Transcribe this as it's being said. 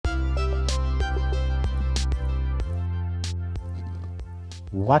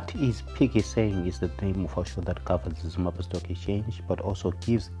What is Piggy saying is the name of our show that covers the Zimbabwe Stock Exchange, but also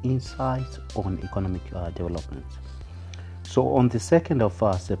gives insights on economic developments. So on the 2nd of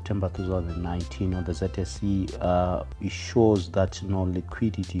September 2019, on the ZSE, it shows that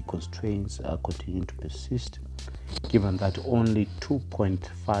liquidity constraints continue to persist, given that only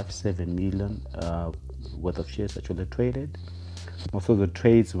 2.57 million worth of shares actually traded. Most of the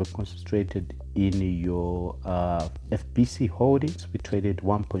trades were concentrated in your FBC holdings. We traded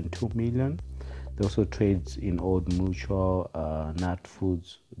 1.2 million. There also trades in Old Mutual, Nat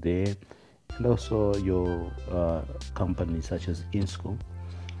Foods there, and also your companies such as Insco.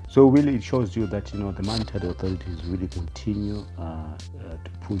 So really it shows you that the monetary authorities really continue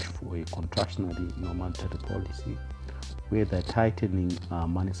to push for a contractionary monetary policy, where they're tightening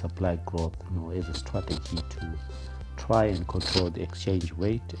money supply growth as a strategy to try and control the exchange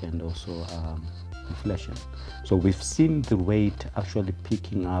rate and also inflation. So we've seen the rate actually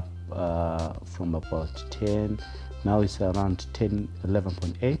picking up from about 10, now it's around 10,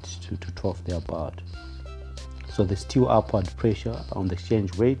 11.8 to 12 thereabout. So there's still upward pressure on the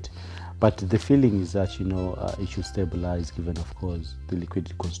exchange rate, but the feeling is that it should stabilize given, of course, the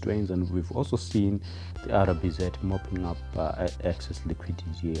liquidity constraints. And we've also seen the RBZ mopping up excess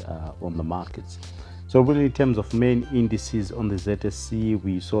liquidity on the markets. So really in terms of main indices on the ZSE,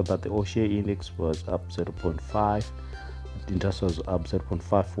 we saw that the All-Share Index was up 0.5, the Industrial was up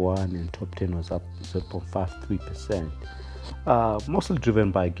 0.51, and Top 10 was up 0.53%. Mostly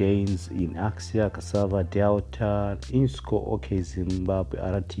driven by gains in Axia, Cassava, Delta, Insco, OK Zimbabwe,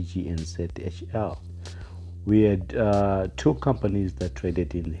 RTG, and ZHL. We had two companies that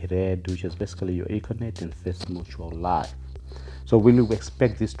traded in red, which is basically your Econet and First Mutual Life. So we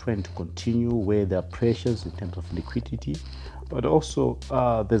expect this trend to continue, where there are pressures in terms of liquidity, but also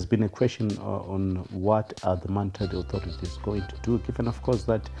there's been a question on what are the monetary authorities going to do, given, of course,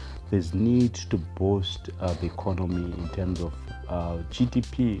 that there's need to boost the economy in terms of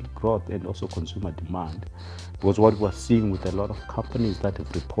GDP growth and also consumer demand. Because what we're seeing with a lot of companies that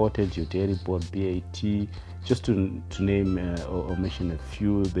have reported, your Dairy Board, BAT, just to name or mention a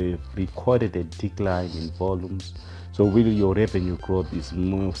few, they've recorded a decline in volumes. So really your revenue growth is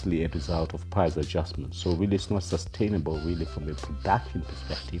mostly a result of price adjustments. So really it's not sustainable really from a production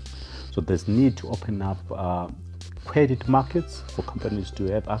perspective. So there's need to open up credit markets for companies to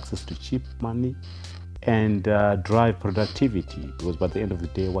have access to cheap money and drive productivity, because by the end of the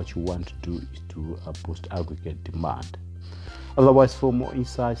day what you want to do is to boost aggregate demand. Otherwise, for more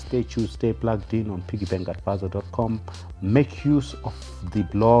insights, stay tuned, stay plugged in on piggybankadvisor.com. Make use of the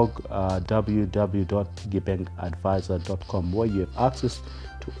blog www.piggybankadvisor.com, where you have access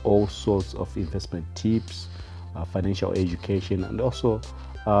to all sorts of investment tips, financial education, and also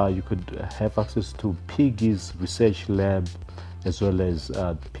you could have access to Piggy's research lab as well as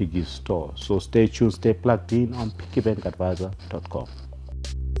Piggy's store. So stay tuned, stay plugged in on piggybankadvisor.com.